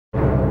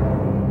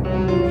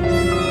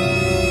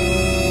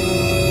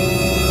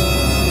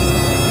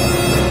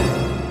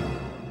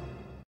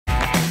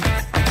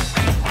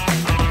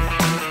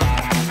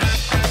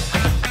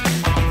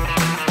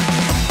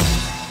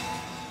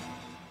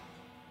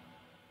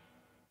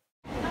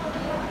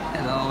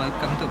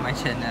my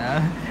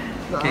channel.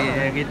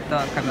 Okay,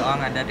 kita kami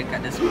orang ada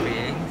dekat The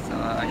Spring. So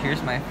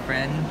here's my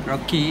friend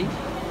Rocky.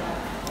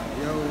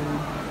 Yo.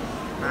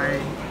 Hi.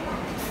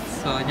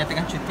 So nya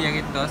tengah cuti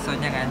hari tu, so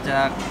nya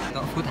ngajak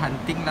untuk food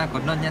hunting lah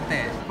kononnya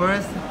teh.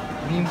 First,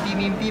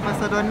 mimpi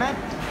pasal donat.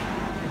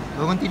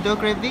 Bangun tidur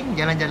craving,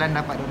 jalan-jalan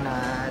dapat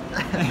donat.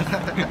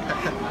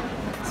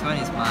 This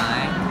one is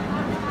mine.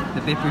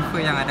 Lebih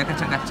prefer yang ada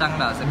kacang-kacang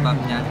lah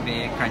sebabnya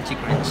lebih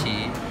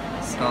crunchy.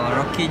 So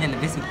Rocky nya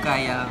lebih suka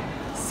yang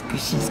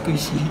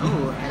squishy.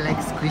 Oh, I like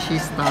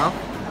squishy stuff.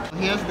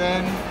 Here's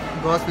then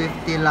goes with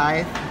tea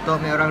life.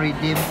 Untuk orang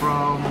redeem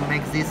from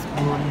Maxi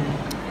Spoon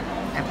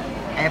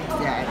apps,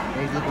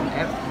 Maxi Spoon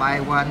app,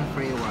 buy one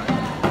free one.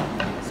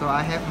 So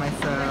I have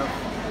myself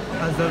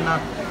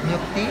hazelnut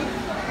milk tea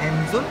and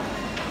Zul.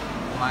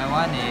 My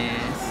one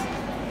is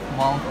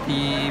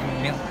multi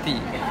milk tea.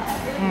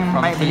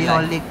 Baik beli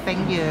holik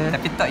peng je.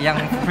 Tapi tak yang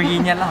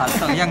free nya lah,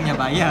 tak yang nya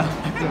bayar.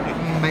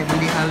 Baik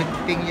beli holik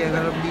peng je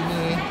kalau beli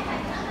ni.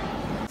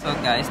 So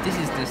guys, this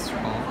is the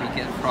straw we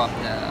get from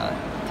the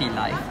tea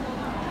life.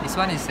 This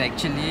one is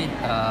actually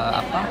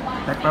apa?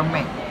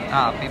 Peppermint.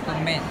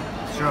 Peppermint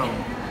straw.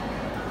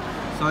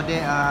 So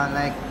they are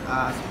like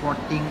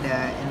supporting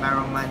the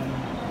environment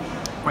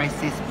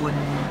crisis pun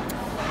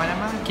apa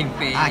nama?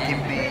 Campaign.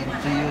 Campaign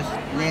to use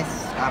less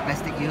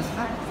plastic use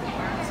lah.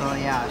 So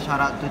yeah,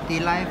 shout out to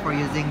Tea Life for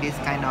using this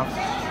kind of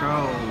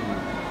straw.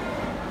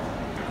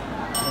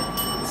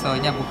 So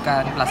nya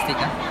bukan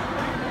plastik kan?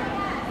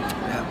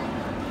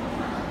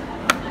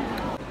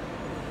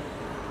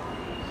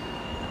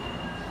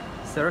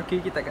 So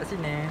Rocky, kita kat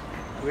sini.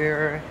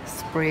 We're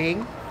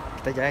Spring.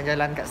 Kita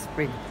jalan-jalan kat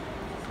Spring.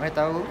 Mana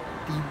tahu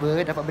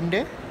tiba dapat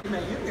benda.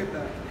 Nak yoga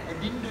tak? I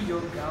didn't do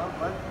yoga,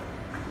 but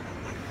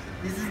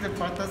this is the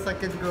part I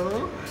can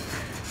go.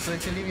 So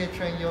actually we are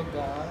trying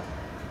yoga.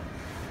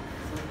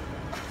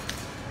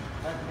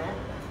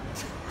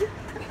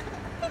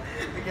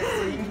 We can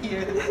swing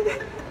here.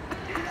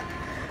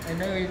 I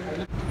know it.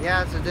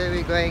 Yeah, today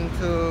we're going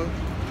to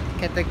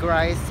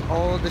categorize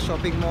all the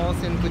shopping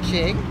malls in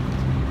Kuching.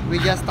 We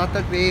just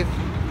started with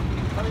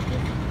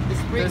the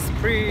Spring. The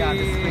Spring. Yeah,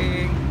 the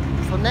Spring.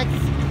 So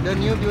next, the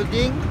new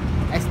building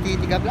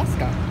ST13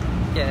 kah?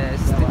 Yes,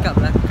 dekat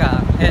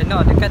belakang.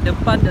 Dekat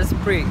depan The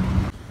Spring.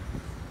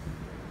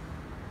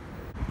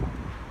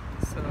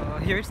 So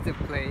here's the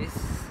place.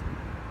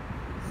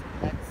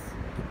 That's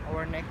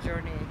our next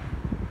journey.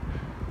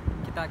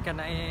 Kita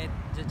akan naik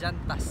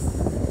jejantas.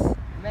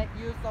 Make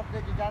use of the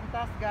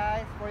jejantas,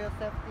 guys, for your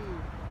safety.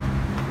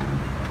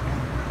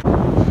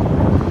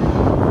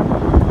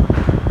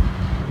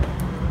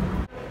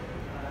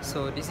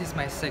 So this is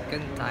my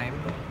second time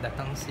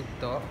datang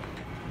situ.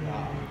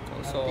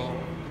 So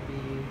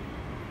we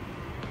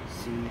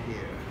see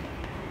here.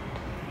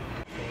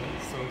 Okay,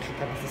 so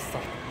kita masih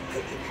sub.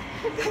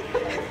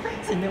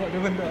 Sini ada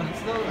benda.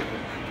 So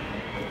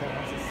kita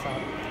masih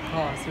sub.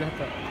 Oh, sudah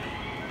tak.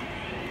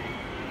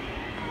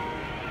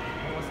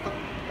 Mau stop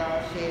kita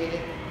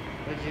share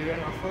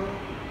Nigerian waffle.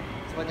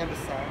 Sebabnya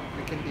besar,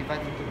 we can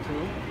divide into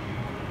two.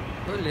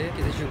 Boleh,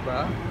 kita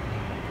cuba.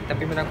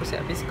 Tapi mana aku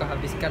siap habis, kau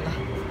habiskan lah.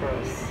 Of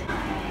course.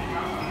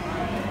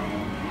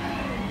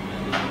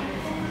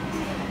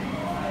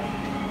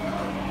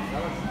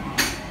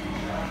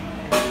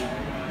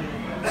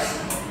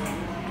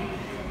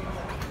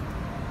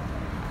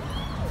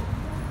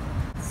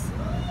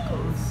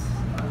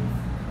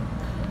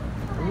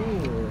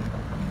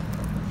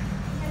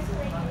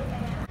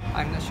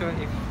 I'm not sure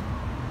if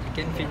I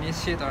can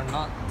finish it or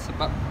not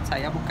sebab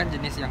saya bukan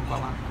jenis yang kuat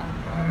makan.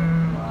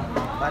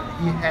 But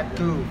he had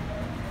to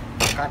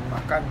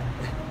makan.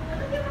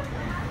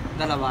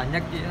 Dah lah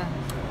banyak dia.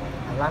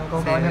 Alang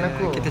kau kawan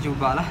aku. Kita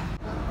cubalah.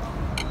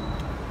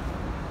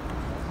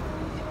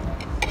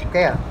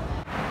 Okay ya?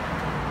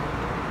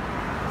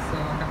 So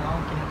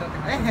kalau kita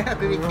tengah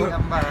Aku bikin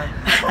gambar.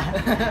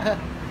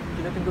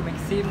 kita tunggu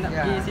Maxim nak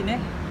pergi sini.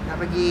 Nak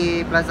pergi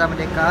Plaza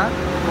Merdeka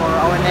for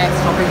our next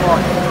shopping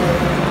mall.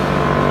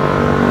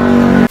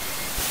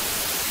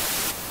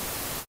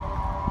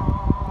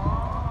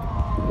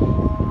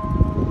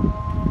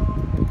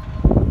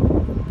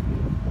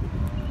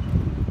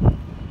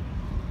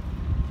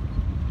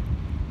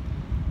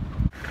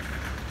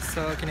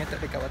 So kini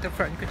tak dekat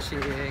waterfront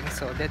Kuching.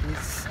 So that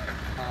is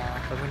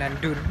bangunan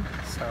Dun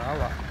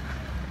Sarawak,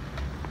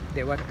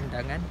 Dewan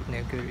Undangan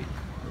Negeri.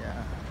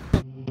 Yeah.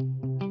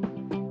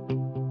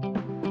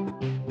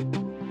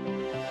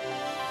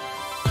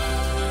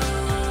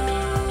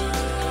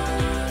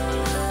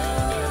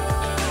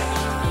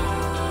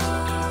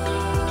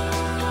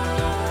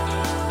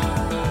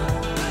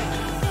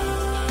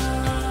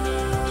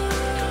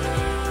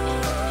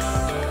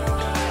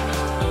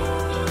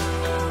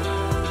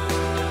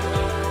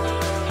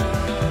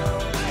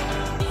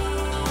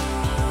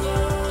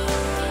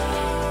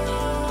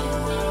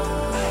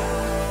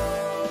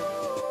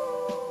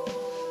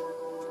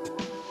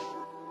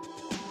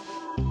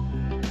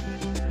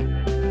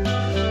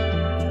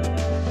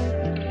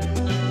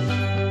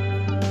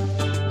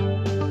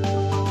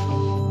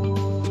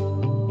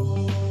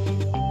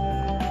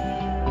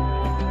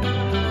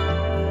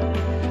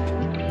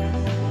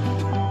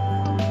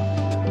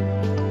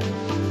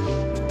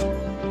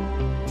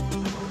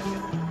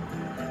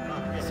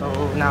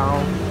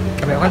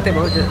 kontek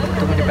baru je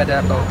tunggu daripada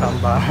bau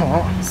tambah.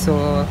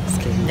 So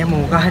skillnya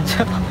murah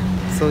aja.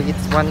 So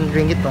it's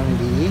RM1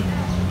 only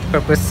Per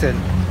person.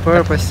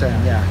 per person.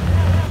 Yeah.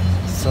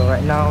 So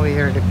right now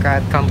we're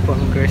dekat kampung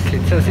Girls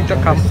Little. Situ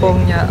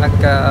kampungnya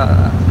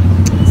agak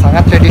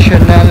Sangat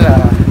tradisional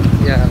lah.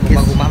 ya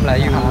rumah-rumah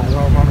Melayu.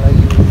 Rumah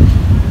Melayu.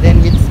 Then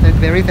it's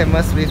very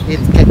famous with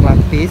its cake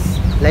lapis,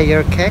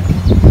 layer cake,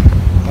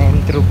 and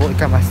terubuk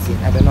ikan masin.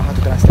 I don't know how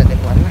to translate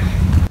that one lah.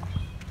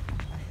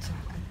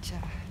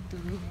 Acah-Acah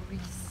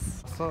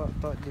tourist. So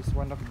thought this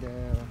one of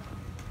the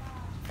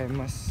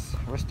famous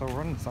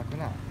restaurants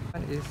aku nak.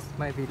 One is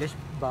my village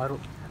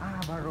baru.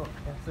 Baru.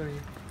 Yeah, sorry.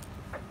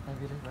 My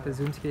village Kita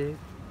zoom sikit.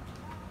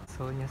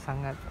 So nya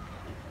sangat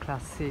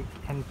klasik,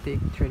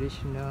 antique,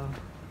 traditional.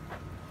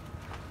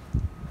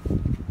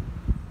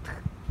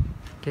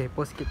 Okay,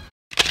 pause sikit.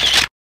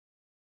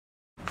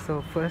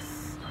 So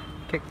first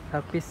kek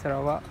lapis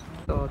Sarawak.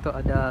 So tu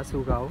ada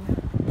surau.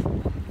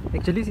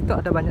 Actually situ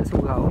ada banyak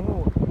surau.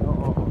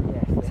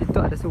 Yes. Situ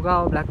ada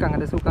surau, belakang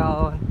ada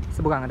surau,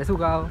 seberang ada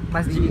surau,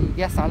 masjid.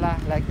 Biasalah,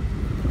 like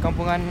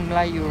kampungan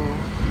Melayu.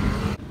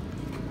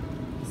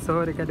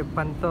 So dekat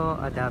depan tu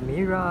ada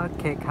Mira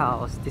Cake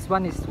House. This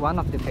one is one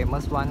of the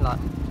famous one lah.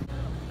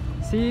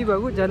 Si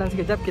baru jalan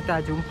sekejap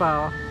kita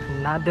jumpa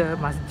another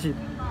masjid.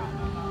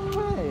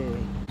 Hey.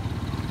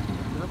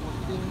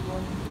 Posting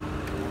pun.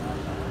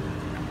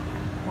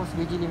 Post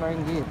biji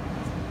RM5.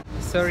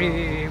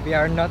 Sorry, we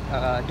are not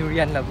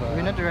durian lover.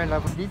 We're not durian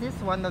lovers. This is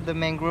one of the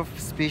mangrove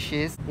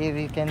species. If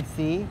you can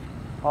see,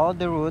 all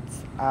the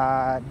roots,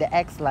 they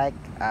act like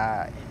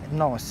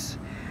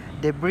nose.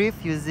 They breathe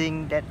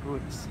using that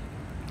roots.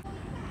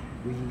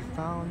 We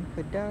found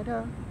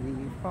pedada. We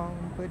found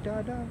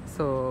pedada.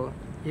 So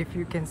if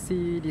you can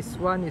see, this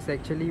one is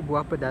actually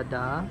buah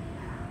pedada.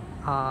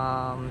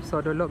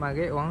 So dulu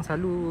mari orang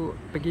selalu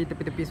pergi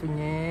tepi-tepi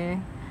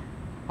sungai.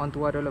 Orang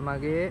tua dulu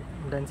mari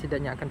dan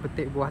sidaknya akan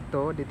petik buah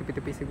tu di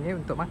tepi-tepi sungai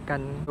untuk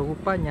makan.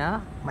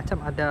 Rupanya macam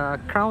ada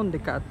crown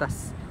dekat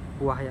atas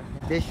buah ya.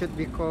 They should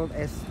be called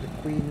as the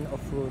queen of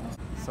fruits.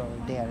 So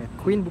they are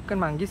Queen bukan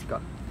manggis ke?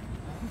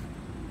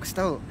 Aku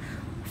tahu.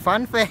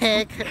 Fun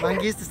fact,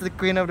 manggis is the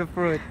queen of the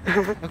fruit.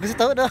 Aku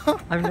tahu dah.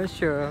 I'm not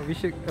sure. We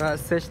should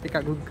search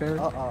dekat Google.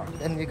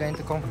 Then we're going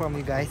to confirm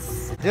you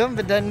guys. Jom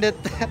berdandat.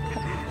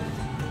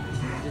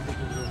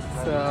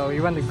 So we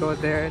want to go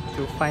there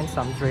to find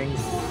some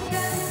drinks.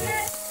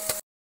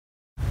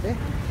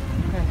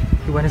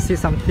 You want to see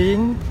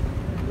something?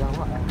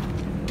 Lawak lah.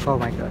 Oh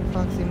my god.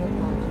 Fuck si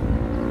muka.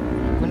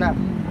 Aku nak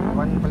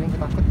one paling aku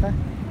takut lah.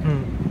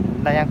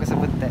 Dah yang aku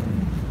sebut tadi.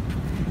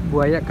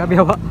 Buaya kah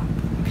biawak?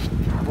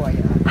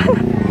 Buaya.